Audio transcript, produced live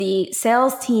The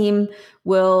sales team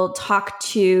will talk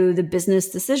to the business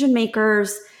decision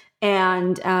makers,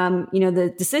 and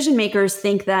the decision makers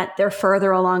think that they're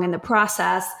further along in the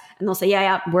process, and they'll say,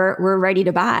 yeah, we're ready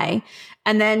to buy.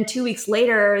 And then 2 weeks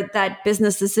later, that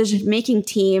business decision making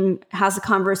team has a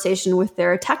conversation with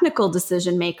their technical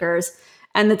decision makers,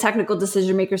 and the technical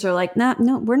decision makers are like, no,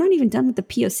 we're not even done with the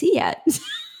POC yet.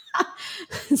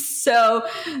 So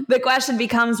the question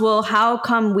becomes, well, how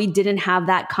come we didn't have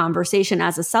that conversation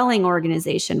as a selling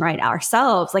organization, right?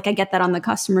 Ourselves. Like, I get that on the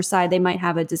customer side, they might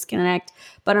have a disconnect,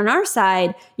 but on our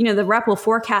side, the rep will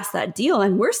forecast that deal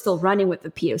and we're still running with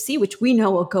the POC, which we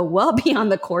know will go well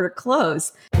beyond the quarter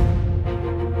close.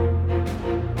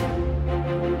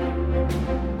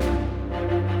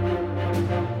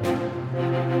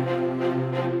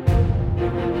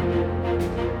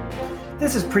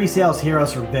 This is Pre-Sales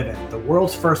Heroes from Vivint, the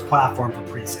world's first platform for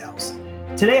pre-sales.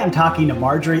 Today I'm talking to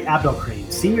Marjorie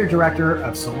Abdelkrim, Senior Director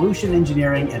of Solution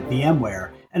Engineering at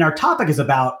VMware, and our topic is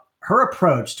about her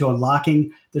approach to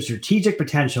unlocking the strategic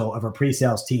potential of her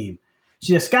pre-sales team.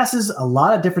 She discusses a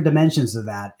lot of different dimensions of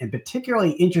that, and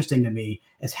particularly interesting to me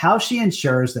is how she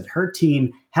ensures that her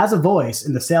team has a voice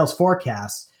in the sales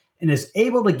forecast and is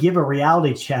able to give a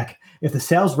reality check if the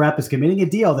sales rep is committing a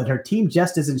deal that her team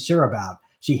just isn't sure about.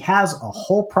 She has a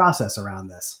whole process around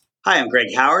this. Hi, I'm Greg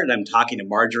Howard, and I'm talking to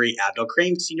Marjorie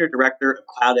Abdelkrim, Senior Director of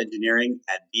Cloud Engineering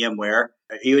at VMware.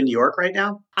 Are you in New York right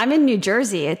now? I'm in New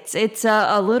Jersey. It's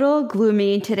a little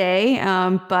gloomy today,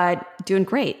 but doing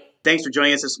great. Thanks for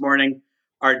joining us this morning.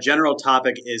 Our general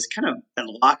topic is kind of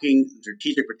unlocking the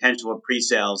strategic potential of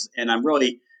pre-sales, and I'm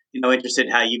really interested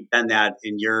in how you've done that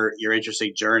in your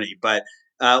interesting journey. But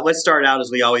let's start out,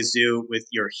 as we always do, with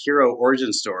your hero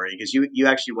origin story, because you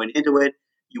actually went into it.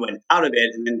 You went out of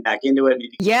it and then back into it.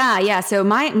 Yeah. So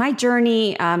my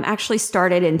journey actually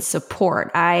started in support.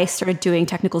 I started doing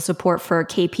technical support for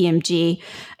KPMG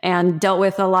and dealt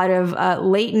with a lot of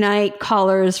late night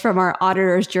callers from our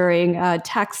auditors during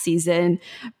tax season,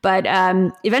 but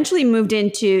eventually moved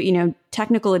into,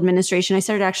 technical administration. I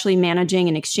started actually managing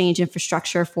an exchange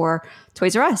infrastructure for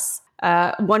Toys R Us.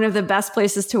 One of the best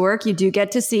places to work. You do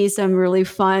get to see some really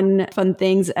fun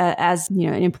things as an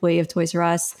employee of Toys R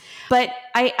Us. But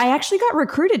I actually got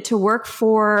recruited to work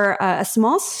for a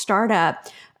small startup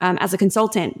as a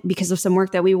consultant because of some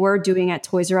work that we were doing at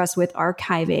Toys R Us with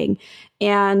archiving.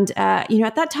 And,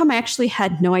 at that time, I actually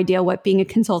had no idea what being a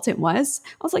consultant was.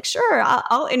 I was like, sure,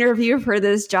 I'll interview for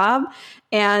this job.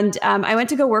 And I went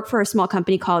to go work for a small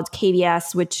company called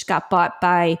KBS, which got bought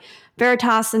by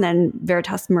Veritas, and then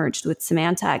Veritas merged with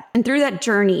Symantec. And through that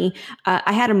journey,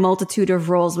 I had a multitude of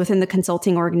roles within the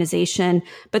consulting organization.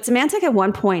 But Symantec at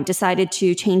one point decided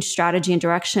to change strategy and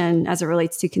direction as it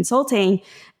relates to consulting.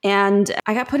 And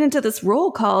I got put into this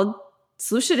role called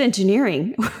solution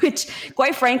engineering, which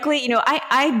quite frankly,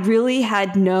 I really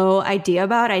had no idea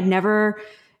about. I never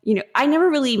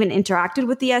really even interacted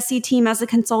with the SE team as a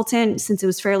consultant since it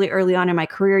was fairly early on in my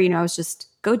career. I was just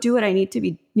go do what I need to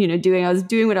be, doing. I was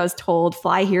doing what I was told,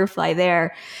 fly here, fly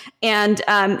there. And,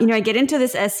 I get into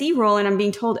this SE role and I'm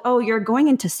being told, oh, you're going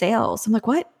into sales. I'm like,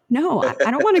 what? No,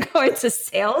 I don't want to go into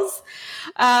sales.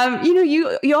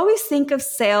 You always think of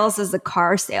sales as a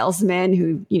car salesman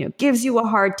who, gives you a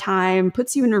hard time,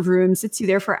 puts you in a room, sits you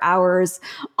there for hours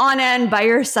on end by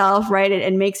yourself, right?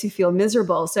 And makes you feel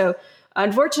miserable. So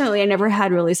unfortunately, I never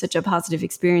had really such a positive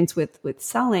experience with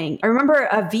selling. I remember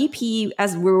a VP,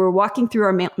 as we were walking through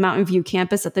our Mountain View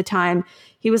campus at the time,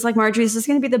 he was like, Marjorie, this is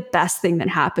going to be the best thing that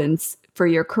happens for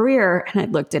your career. And I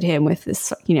looked at him with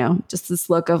this, just this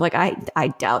look of like, I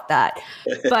doubt that.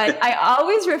 But I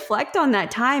always reflect on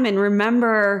that time and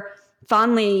remember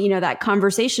fondly, that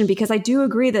conversation, because I do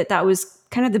agree that was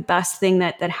kind of the best thing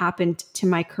that happened to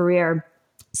my career.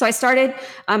 So I started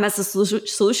as a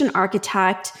solution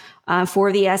architect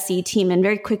for the SE team and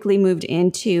very quickly moved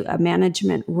into a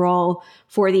management role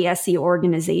for the SE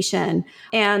organization.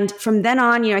 And from then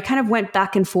on, I kind of went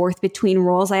back and forth between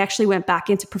roles. I actually went back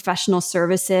into professional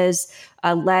services,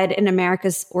 led an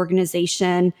Americas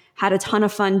organization, had a ton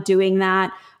of fun doing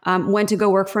that. Went to go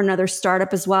work for another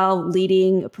startup as well,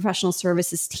 leading a professional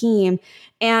services team.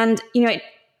 And,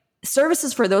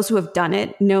 services, for those who have done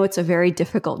it, know it's a very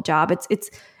difficult job.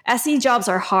 It's SE jobs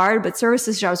are hard, but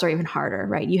services jobs are even harder,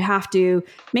 right? You have to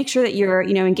make sure that you're,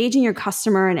 engaging your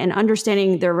customer and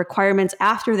understanding their requirements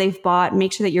after they've bought,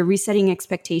 make sure that you're resetting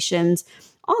expectations,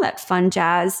 all that fun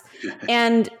jazz.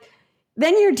 And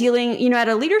then you're dealing, at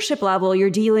a leadership level,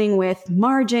 you're dealing with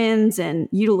margins and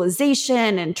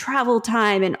utilization and travel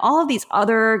time and all of these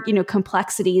other,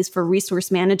 complexities for resource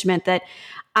management that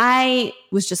I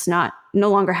was just not no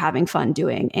longer having fun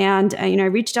doing. And, I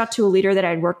reached out to a leader that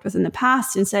I'd worked with in the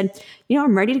past and said,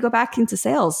 I'm ready to go back into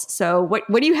sales. So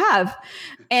what do you have?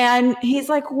 And he's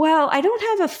like, well, I don't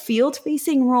have a field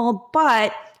facing role,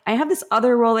 but I have this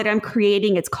other role that I'm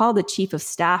creating. It's called the chief of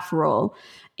staff role.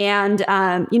 And,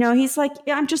 he's like,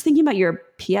 yeah, I'm just thinking about your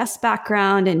PS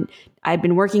background. And I've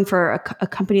been working for a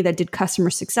company that did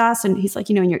customer success. And he's like,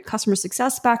 in your customer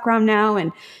success background now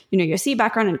and, your C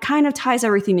background, and kind of ties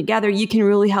everything together. You can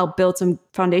really help build some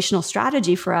foundational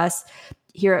strategy for us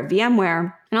here at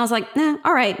VMware. And I was like,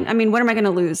 all right. I mean, what am I going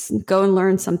to lose? Go and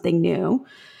learn something new.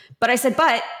 But I said,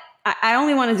 but I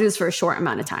only want to do this for a short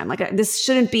amount of time. Like, this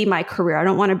shouldn't be my career. I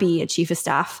don't want to be a chief of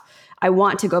staff. I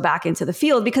want to go back into the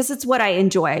field because it's what I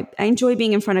enjoy. I enjoy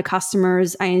being in front of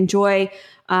customers. I enjoy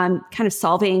kind of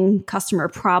solving customer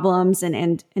problems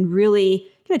and really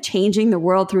kind of changing the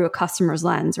world through a customer's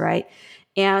lens, right?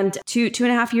 And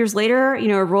 2.5 years later,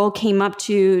 a role came up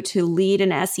to lead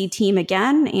an SE team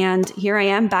again. And here I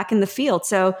am back in the field.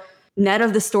 So net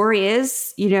of the story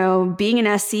is, being an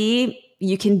SE,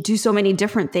 you can do so many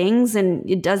different things, and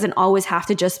it doesn't always have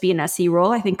to just be an SE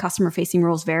role. I think customer facing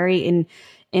roles vary in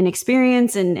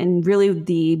experience and really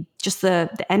the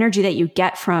energy that you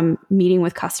get from meeting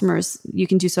with customers. You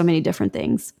can do so many different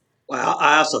things. Well,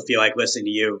 I also feel like listening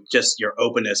to you, just your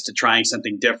openness to trying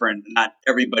something different. Not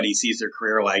everybody sees their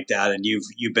career like that, and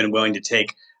you've been willing to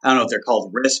take, I don't know if they're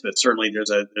called risks, but certainly there's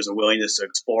a willingness to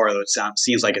explore that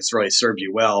seems like it's really served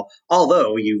you well.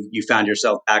 Although you found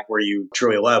yourself back where you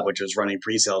truly love, which was running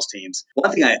pre-sales teams.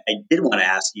 One thing I did want to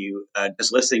ask you,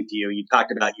 just listening to you, you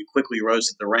talked about you quickly rose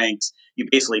to the ranks. You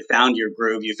basically found your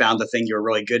groove. You found the thing you were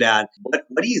really good at.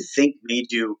 What do you think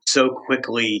made you so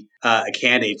quickly a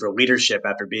candidate for leadership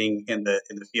after being in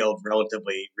the field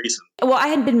relatively recently? Well, I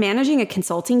had been managing a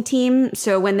consulting team.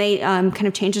 So when they kind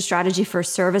of changed the strategy for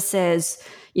services,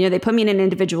 they put me in an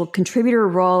individual contributor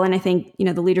role. And I think,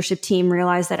 the leadership team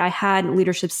realized that I had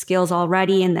leadership skills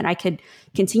already and that I could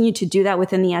continue to do that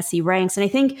within the SE ranks. And I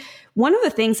think one of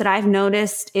the things that I've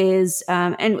noticed is,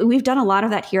 and we've done a lot of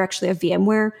that here actually at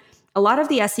VMware, a lot of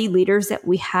the SE leaders that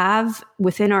we have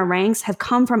within our ranks have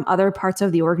come from other parts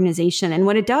of the organization. And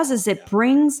what it does is it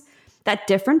brings that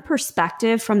different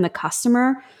perspective from the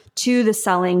customer to the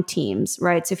selling teams,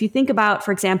 right? So if you think about,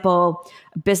 for example,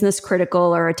 a business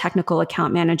critical or a technical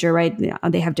account manager, right?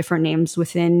 They have different names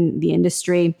within the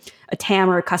industry, a TAM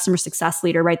or a customer success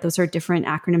leader, right? Those are different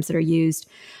acronyms that are used.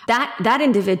 That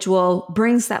individual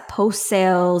brings that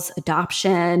post-sales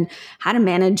adoption, how to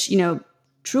manage,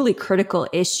 truly critical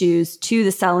issues to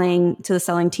the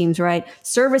selling teams, right?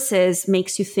 Services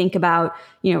makes you think about,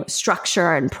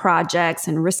 structure and projects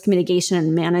and risk mitigation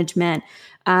and management.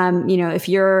 If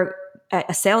you're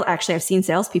a actually, I've seen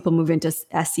salespeople move into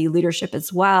SE leadership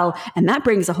as well. And that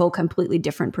brings a whole completely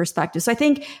different perspective. So I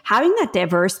think having that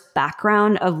diverse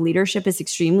background of leadership is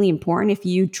extremely important if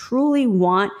you truly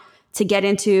want to get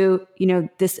into,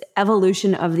 this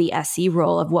evolution of the SE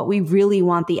role, of what we really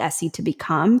want the SE to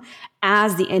become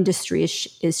as the industry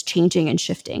is changing and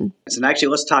shifting. And actually,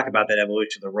 let's talk about that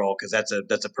evolution of the role, because that's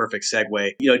a perfect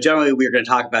segue. Generally, we're going to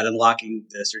talk about unlocking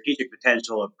the strategic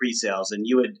potential of pre-sales. And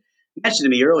you had mentioned to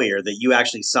me earlier that you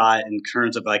actually saw it in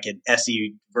terms of like an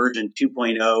SE version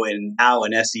 2.0 and now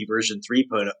an SE version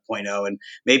 3.0. And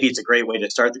maybe it's a great way to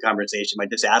start the conversation by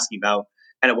just asking about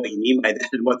kind of what you mean by that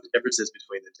and what the difference is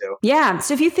between the two. Yeah.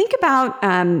 So if you think about,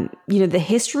 the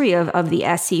history of the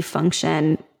SE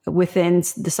function within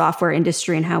the software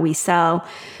industry and how we sell,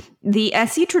 the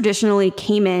SE traditionally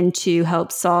came in to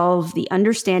help solve the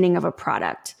understanding of a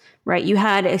product, right? You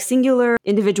had a singular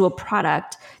individual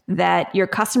product that your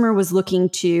customer was looking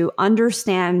to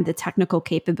understand the technical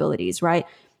capabilities, right?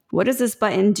 What does this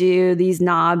button do? These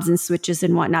knobs and switches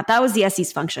and whatnot. That was the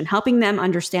SE's function, helping them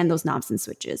understand those knobs and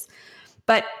switches.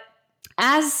 But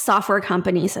as software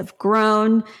companies have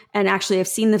grown, and actually I've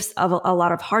seen this of a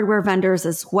lot of hardware vendors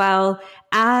as well,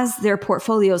 as their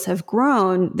portfolios have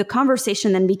grown, the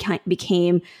conversation then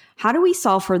became, how do we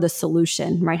solve for the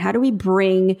solution, right? How do we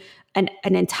bring an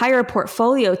entire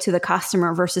portfolio to the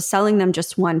customer versus selling them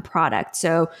just one product?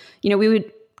 So, we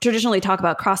would traditionally talk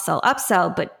about cross-sell,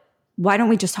 upsell, but why don't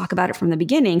we just talk about it from the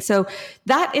beginning? So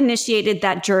that initiated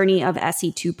that journey of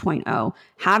SE 2.0,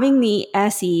 having the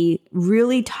SE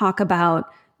really talk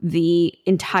about the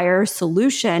entire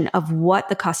solution of what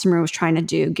the customer was trying to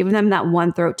do, giving them that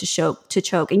one throat to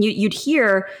choke. And you'd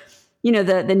hear,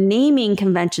 the naming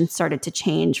convention started to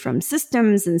change from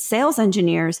systems and sales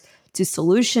engineers to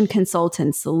solution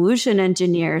consultants, solution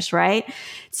engineers, right?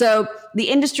 So the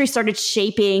industry started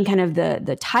shaping kind of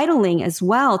the titling as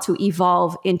well to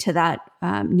evolve into that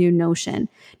new notion.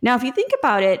 Now, if you think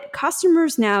about it,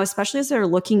 customers now, especially as they're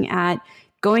looking at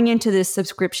going into this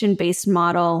subscription-based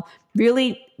model,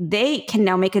 really, they can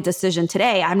now make a decision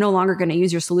today. I'm no longer going to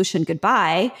use your solution.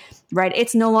 Goodbye, right?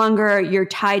 It's no longer you're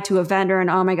tied to a vendor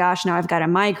and, oh my gosh, now I've got to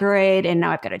migrate and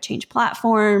now I've got to change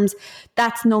platforms.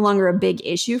 That's no longer a big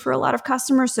issue for a lot of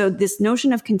customers. So this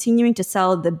notion of continuing to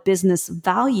sell the business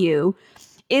value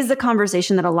is the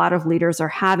conversation that a lot of leaders are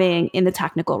having in the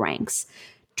technical ranks.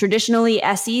 Traditionally,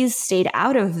 SEs stayed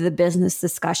out of the business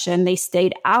discussion. They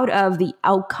stayed out of the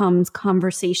outcomes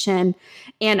conversation.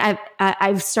 And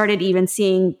I've started even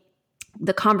seeing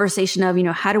the conversation of,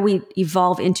 how do we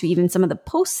evolve into even some of the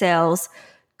post-sales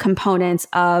components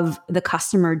of the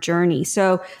customer journey?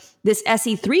 So this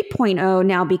SE 3.0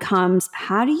 now becomes,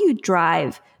 how do you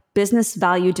drive business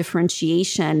value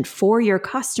differentiation for your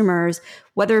customers,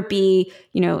 whether it be,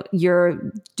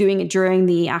 you're doing it during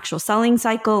the actual selling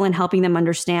cycle and helping them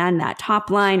understand that top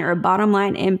line or bottom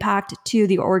line impact to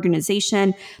the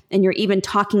organization. And you're even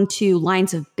talking to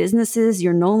lines of businesses.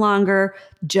 You're no longer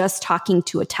just talking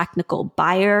to a technical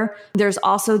buyer. There's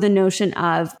also the notion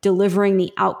of delivering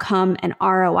the outcome and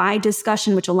ROI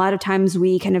discussion, which a lot of times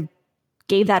we kind of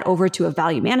gave that over to a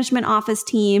value management office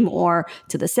team or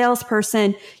to the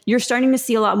salesperson. You're starting to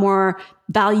see a lot more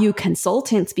value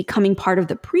consultants becoming part of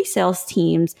the pre-sales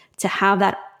teams to have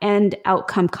that end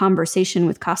outcome conversation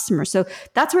with customers. So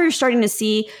that's where you're starting to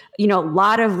see, a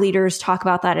lot of leaders talk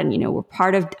about that. And,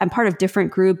 I'm part of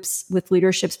different groups with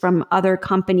leaderships from other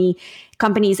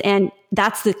companies. And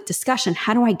that's the discussion.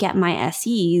 How do I get my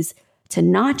SEs to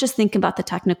not just think about the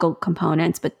technical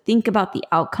components, but think about the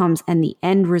outcomes and the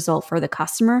end result for the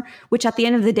customer, which at the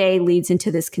end of the day leads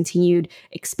into this continued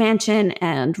expansion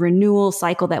and renewal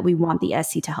cycle that we want the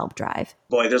SE to help drive.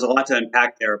 Boy, there's a lot to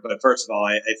unpack there. But first of all,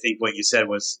 I think what you said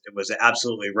was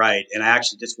absolutely right. And I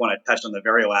actually just want to touch on the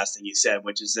very last thing you said,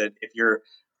 which is that if you're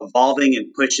evolving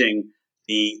and pushing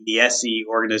the SE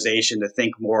organization to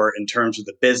think more in terms of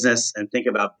the business and think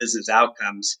about business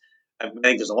outcomes, I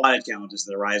think there's a lot of challenges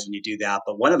that arise when you do that.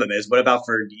 But one of them is, what about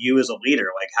for you as a leader?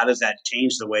 Like, how does that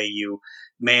change the way you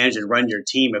manage and run your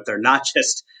team if they're not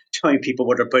just telling people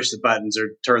where to push the buttons or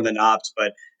turn the knobs,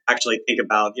 but actually think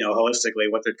about, holistically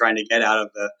what they're trying to get out of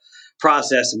the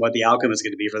process and what the outcome is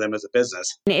going to be for them as a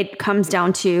business? It comes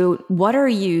down to, what are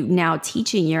you now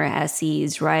teaching your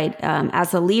SEs, right?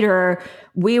 As a leader,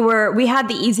 we had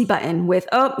the easy button with,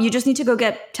 you just need to go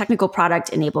get technical product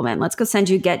enablement. Let's go send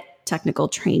you get technical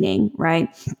training, right?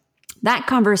 That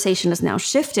conversation has now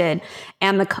shifted.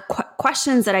 And the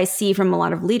questions that I see from a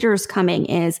lot of leaders coming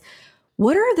is,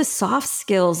 what are the soft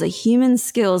skills, the human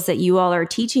skills that you all are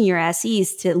teaching your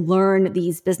SEs to learn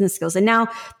these business skills? And now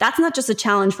that's not just a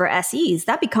challenge for SEs.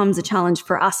 That becomes a challenge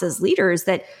for us as leaders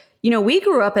that, we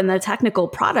grew up in the technical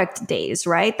product days,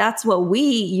 right? That's what we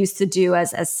used to do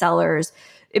as sellers.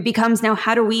 It becomes now,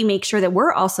 how do we make sure that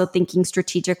we're also thinking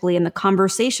strategically, in the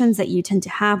conversations that you tend to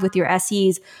have with your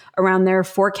SEs around their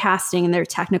forecasting and their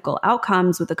technical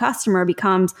outcomes with the customer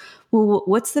becomes, well,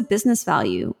 what's the business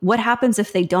value? What happens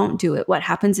if they don't do it? What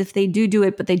happens if they do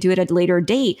it, but they do it at a later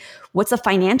date? What's the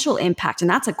financial impact? And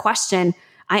that's a question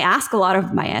I ask a lot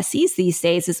of my SEs these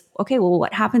days is, okay, well,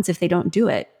 what happens if they don't do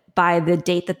it by the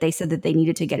date that they said that they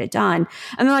needed to get it done?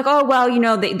 And they're like, oh,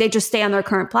 well, they just stay on their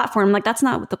current platform. I'm like, that's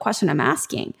not the question I'm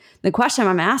asking. The question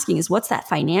I'm asking is, what's that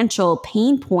financial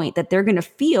pain point that they're going to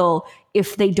feel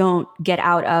if they don't get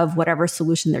out of whatever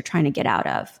solution they're trying to get out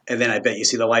of? And then I bet you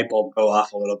see the light bulb go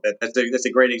off a little bit. That's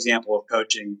a great example of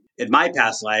coaching. In my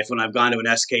past life, when I've gone to an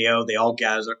SKO, they all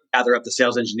gather up the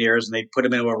sales engineers and they put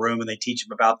them into a room and they teach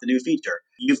them about the new feature.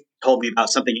 You've told me about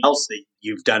something else that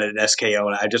you've done at an SKO,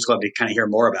 and I'd just love to kind of hear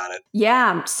more about it.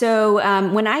 Yeah. So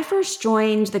when I first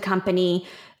joined the company,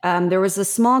 there was a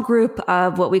small group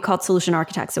of what we called solution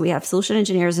architects. So we have solution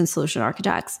engineers and solution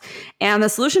architects. And the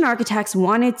solution architects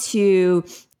wanted to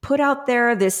put out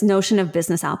there this notion of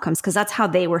business outcomes because that's how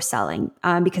they were selling,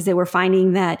 because they were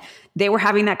finding that they were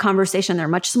having that conversation. They're a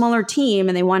much smaller team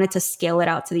and they wanted to scale it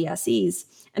out to the SEs.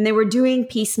 And they were doing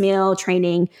piecemeal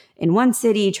training in one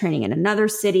city, training in another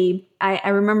city. I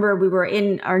remember we were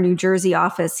in our New Jersey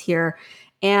office here.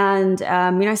 And,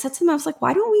 I said to them, I was like,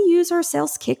 why don't we use our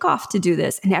sales kickoff to do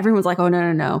this? And everyone's like, oh,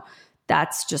 no.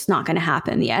 That's just not going to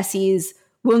happen. The SEs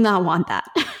will not want that.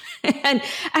 And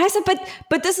I said,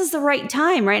 but this is the right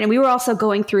time, right? And we were also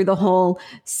going through the whole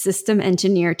system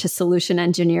engineer to solution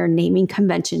engineer naming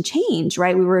convention change,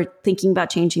 right? We were thinking about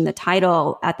changing the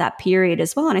title at that period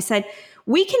as well. And I said,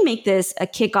 we can make this a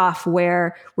kickoff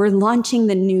where we're launching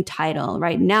the new title,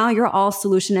 right? Now you're all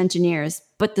solution engineers,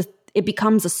 but it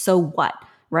becomes a so what,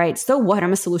 right? So what?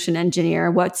 I'm a solution engineer.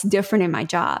 What's different in my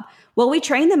job? Well, we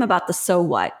trained them about the so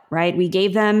what, right? We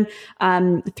gave them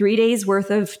 3 days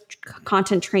worth of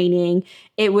content training.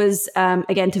 It was,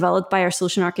 again, developed by our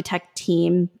solution architect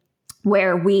team,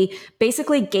 where we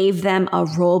basically gave them a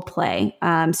role play.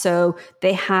 So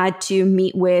they had to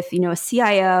meet with, a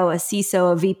CIO, a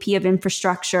CISO, a VP of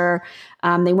infrastructure.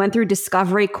 They went through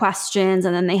discovery questions,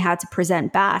 and then they had to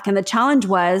present back. And the challenge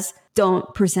was,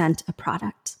 don't present a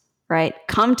product, right?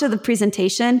 Come to the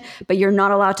presentation, but you're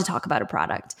not allowed to talk about a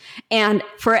product. And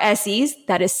for SEs,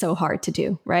 that is so hard to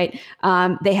do, right?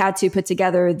 They had to put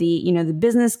together the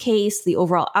business case, the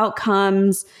overall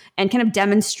outcomes, and kind of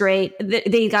demonstrate.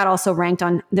 They got also ranked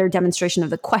on their demonstration of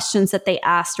the questions that they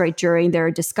asked, right, during their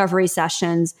discovery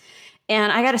sessions.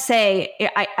 And I got to say,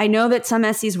 I know that some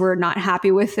SEs were not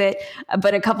happy with it,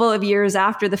 but a couple of years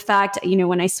after the fact,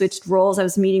 when I switched roles, I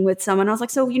was meeting with someone. I was like,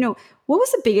 so, what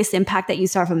was the biggest impact that you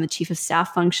saw from the chief of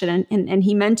staff function? And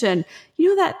he mentioned,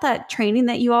 that training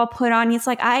that you all put on. It's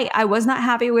like, I was not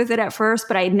happy with it at first,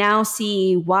 but I now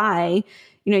see why,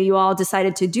 you all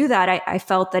decided to do that. I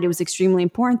felt that it was extremely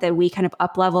important that we kind of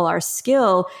up-level our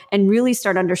skill and really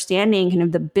start understanding kind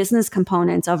of the business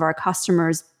components of our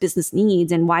customers' business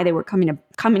needs and why they were coming to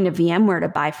VMware to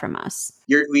buy from us.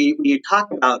 When you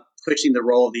talk about pushing the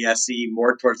role of the SE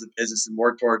more towards the business and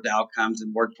more towards outcomes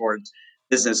and more towards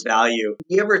business value,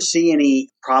 do you ever see any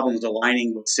problems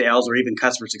aligning with sales or even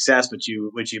customer success, which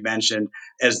you mentioned,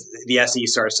 as the SE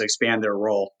starts to expand their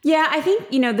role? Yeah, I think,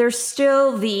 there's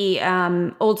still the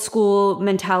old school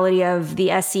mentality of the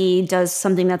SE does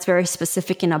something that's very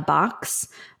specific in a box.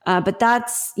 But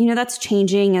that's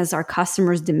changing as our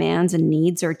customers' demands and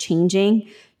needs are changing.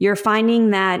 You're finding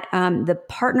that the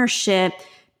partnership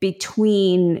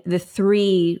between the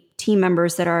three team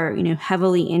members that are,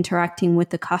 heavily interacting with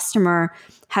the customer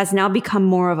has now become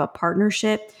more of a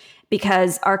partnership,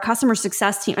 because our customer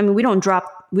success team, we don't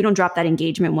drop that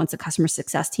engagement once a customer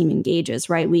success team engages,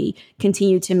 right? We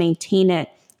continue to maintain it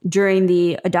during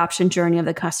the adoption journey of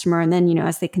the customer, and then,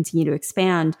 as they continue to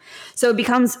expand. So it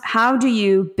becomes, how do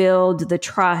you build the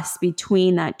trust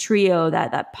between that trio,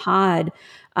 that pod,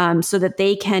 so that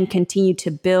they can continue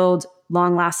to build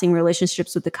long-lasting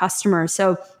relationships with the customer?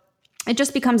 So it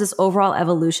just becomes this overall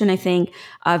evolution, I think,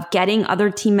 of getting other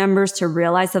team members to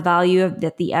realize the value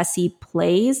that the SE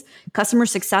plays. Customer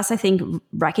success, I think,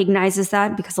 recognizes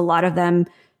that, because a lot of them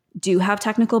do have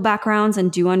technical backgrounds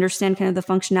and do understand kind of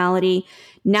the functionality.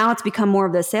 Now it's become more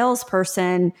of the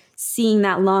salesperson seeing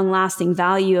that long-lasting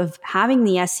value of having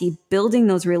the SE building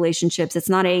those relationships. It's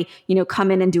not a,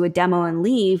 come in and do a demo and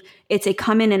leave. It's a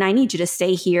come in and I need you to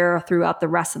stay here throughout the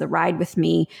rest of the ride with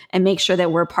me and make sure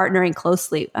that we're partnering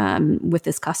closely with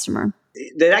this customer.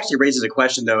 That actually raises a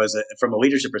question, though, from a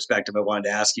leadership perspective, I wanted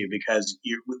to ask you, because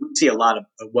we see a lot of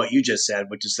what you just said,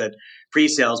 which is that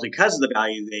pre-sales, because of the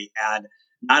value they add,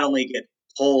 not only get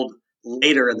pulled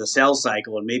later in the sales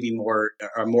cycle and maybe more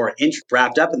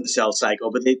wrapped up in the sales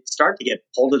cycle, but they start to get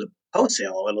pulled into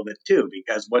post-sale a little bit too,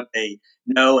 because what they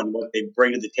know and what they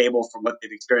bring to the table from what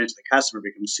they've experienced with the customer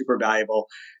becomes super valuable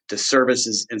to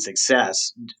services and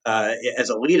success. As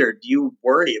a leader, do you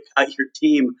worry about your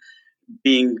team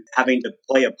having to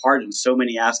play a part in so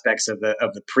many aspects of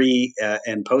the pre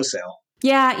and post-sale?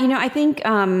 Yeah, I think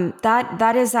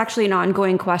that is actually an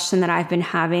ongoing question that I've been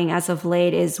having as of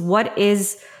late, is what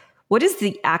is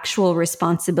the actual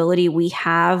responsibility we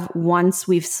have once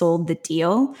we've sold the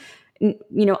deal?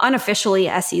 Unofficially,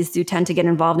 SEs do tend to get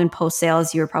involved in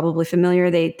post-sales. You're probably familiar.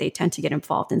 They tend to get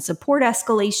involved in support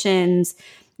escalations,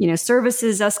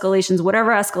 services escalations, whatever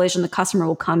escalation, the customer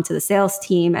will come to the sales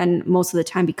team. And most of the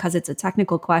time, because it's a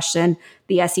technical question,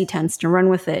 the SE tends to run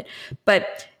with it.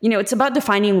 But, it's about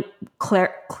defining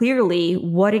clearly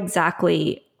what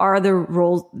exactly are the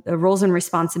roles and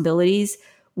responsibilities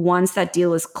once that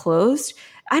deal is closed.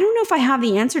 I don't know if I have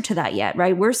the answer to that yet,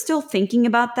 right? We're still thinking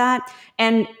about that.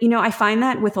 And, I find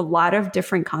that with a lot of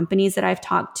different companies that I've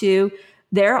talked to,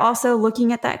 they're also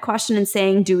looking at that question and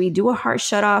saying, do we do a hard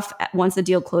shutoff once the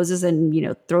deal closes and,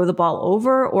 throw the ball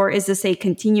over? Or is this a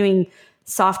continuing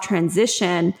soft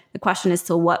transition? The question is,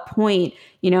 till what point,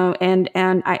 and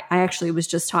I actually was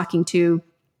just talking to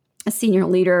a senior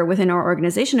leader within our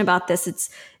organization about this.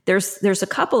 There's a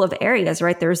couple of areas,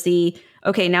 right? There's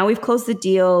okay, now we've closed the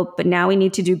deal, but now we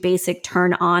need to do basic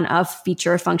turn on of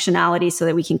feature functionality so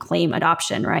that we can claim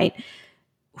adoption, right?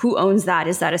 Who owns that?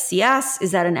 Is that a CS?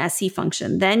 Is that an SE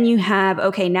function? Then you have,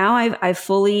 okay, now I've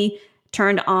fully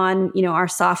turned on, our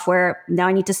software. Now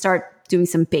I need to start doing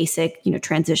some basic,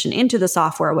 transition into the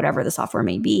software, whatever the software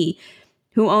may be.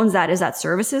 Who owns that? Is that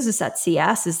services? Is that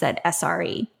CS? Is that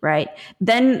SRE? Right?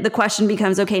 Then the question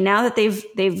becomes, okay, now that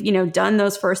they've done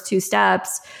those first two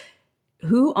steps,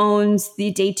 who owns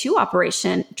the day two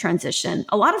operation transition?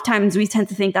 A lot of times we tend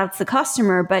to think that's the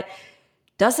customer, but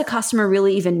does the customer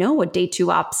really even know what day two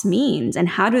ops means? And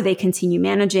how do they continue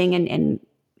managing and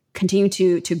continue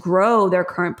to grow their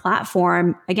current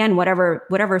platform? Again,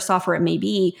 whatever software it may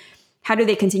be, how do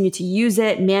they continue to use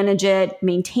it, manage it,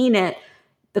 maintain it?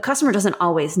 The customer doesn't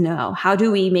always know. How do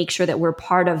we make sure that we're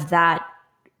part of that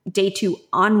day two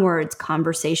onwards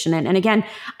conversation? And again,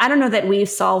 I don't know that we've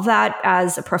solved that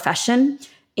as a profession.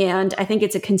 And I think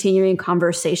it's a continuing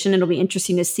conversation. It'll be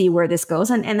interesting to see where this goes.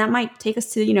 And that might take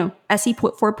us to, SE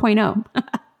 4.0.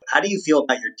 How do you feel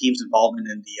about your team's involvement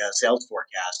in the sales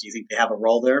forecast? Do you think they have a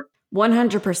role there?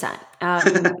 100%.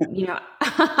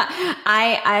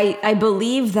 I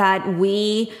believe that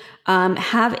we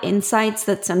have insights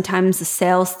that sometimes the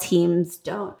sales teams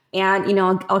don't. And,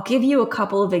 I'll give you a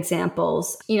couple of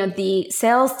examples. The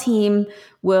sales team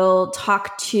will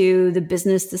talk to the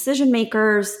business decision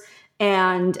makers,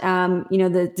 and,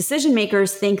 the decision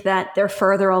makers think that they're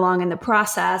further along in the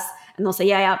process, and they'll say,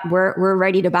 yeah, we're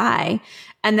ready to buy.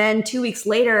 And then 2 weeks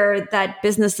later, that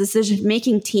business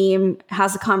decision-making team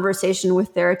has a conversation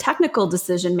with their technical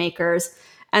decision makers,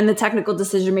 and the technical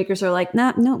decision makers are like,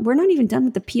 no, we're not even done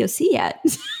with the POC yet.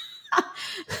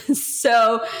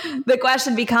 So the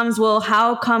question becomes, well,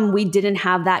 how come we didn't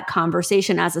have that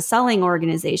conversation as a selling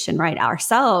organization, right?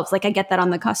 Ourselves. Like, I get that on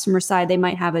the customer side, they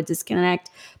might have a disconnect,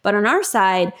 but on our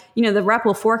side, the rep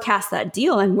will forecast that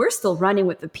deal and we're still running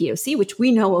with the POC, which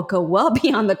we know will go well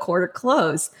beyond the quarter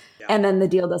close. Yeah. And then the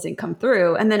deal doesn't come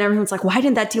through. And then everyone's like, why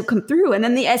didn't that deal come through? And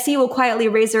then the SE will quietly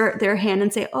raise their hand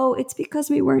and say, oh, it's because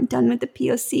we weren't done with the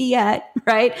POC yet,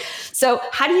 right? So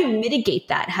how do you mitigate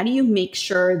that? How do you make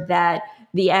sure that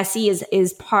the SE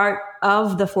is part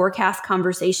of the forecast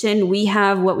conversation? We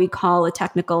have what we call a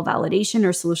technical validation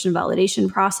or solution validation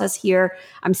process here.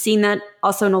 I'm seeing that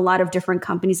also in a lot of different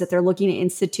companies that they're looking to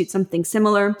institute something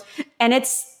similar. And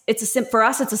for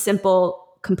us, it's a simple,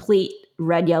 complete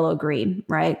red, yellow, green,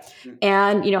 right?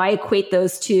 And, I equate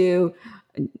those to,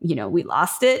 we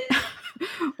lost it.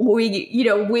 we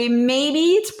maybe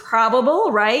it's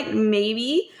probable, right?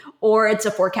 Maybe, or it's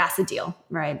a forecasted deal,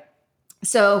 right?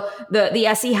 So the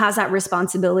SE has that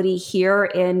responsibility here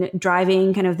in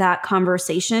driving kind of that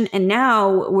conversation. And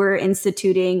now we're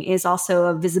instituting is also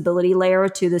a visibility layer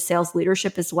to the sales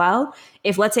leadership as well.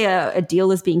 If, let's say, a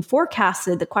deal is being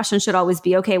forecasted, the question should always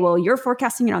be, okay, well, you're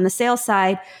forecasting it on the sales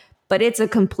side, but it's a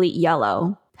complete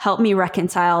yellow. Help me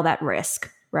reconcile that risk,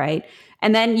 right?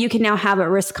 And then you can now have a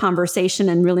risk conversation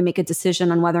and really make a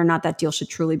decision on whether or not that deal should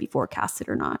truly be forecasted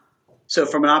or not. So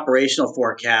from an operational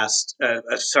from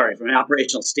an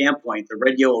operational standpoint, the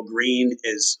red, yellow, green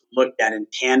is looked at in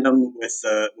tandem with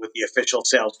the official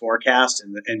sales forecast,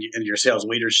 and your sales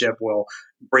leadership will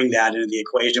bring that into the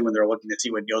equation when they're looking to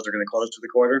see what deals are going to close for the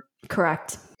quarter.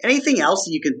 Correct. Anything else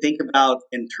that you can think about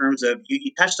in terms of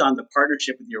you touched on the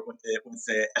partnership with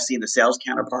the SE and the sales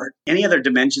counterpart? Any other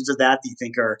dimensions of that you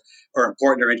think are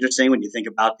important or interesting when you think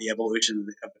about the evolution of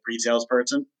the pre-sales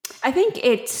person? I think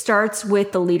it starts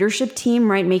with the leadership team,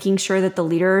 right? Making sure that the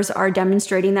leaders are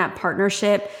demonstrating that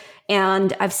partnership.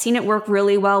 And I've seen it work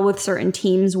really well with certain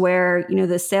teams where,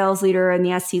 the sales leader and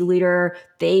the SE leader,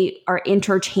 they are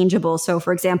interchangeable. So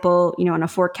for example, on a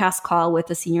forecast call with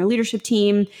the senior leadership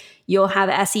team, you'll have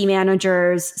SE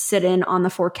managers sit in on the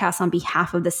forecast on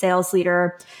behalf of the sales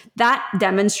leader. That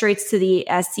demonstrates to the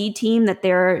SE team that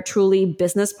they're truly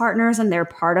business partners and they're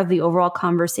part of the overall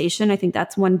conversation. I think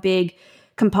that's one big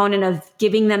component of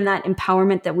giving them that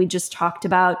empowerment that we just talked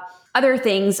about. Other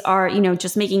things are,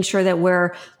 just making sure that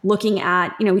we're looking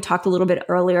at, we talked a little bit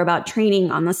earlier about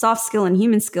training on the soft skill and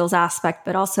human skills aspect,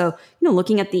 but also,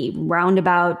 looking at the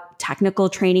roundabout technical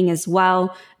training as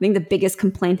well. I think the biggest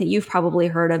complaint that you've probably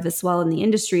heard of as well in the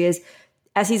industry is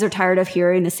SEs are tired of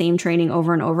hearing the same training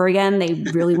over and over again. They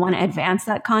really want to advance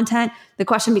that content. The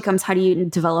question becomes, how do you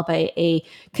develop a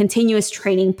continuous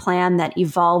training plan that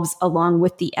evolves along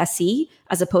with the SE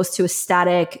as opposed to a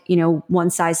static, one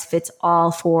size fits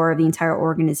all for the entire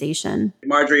organization?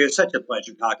 Marjorie, it's such a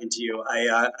pleasure talking to you.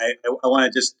 I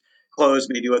want to just close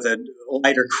maybe with a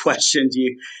lighter question. Do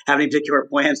you have any particular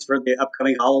plans for the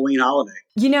upcoming Halloween holiday?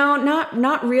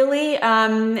 Not really.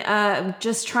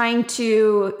 Just trying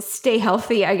to stay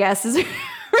healthy, I guess, is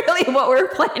really what we're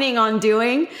planning on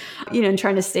doing, and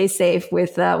trying to stay safe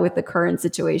with the current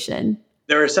situation.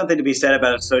 There is something to be said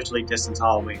about a socially distanced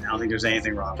Halloween. I don't think there's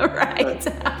anything wrong with right.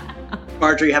 it.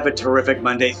 Marjorie, have a terrific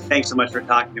Monday. Thanks so much for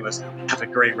talking to us. Have a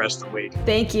great rest of the week.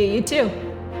 Thank you. You too.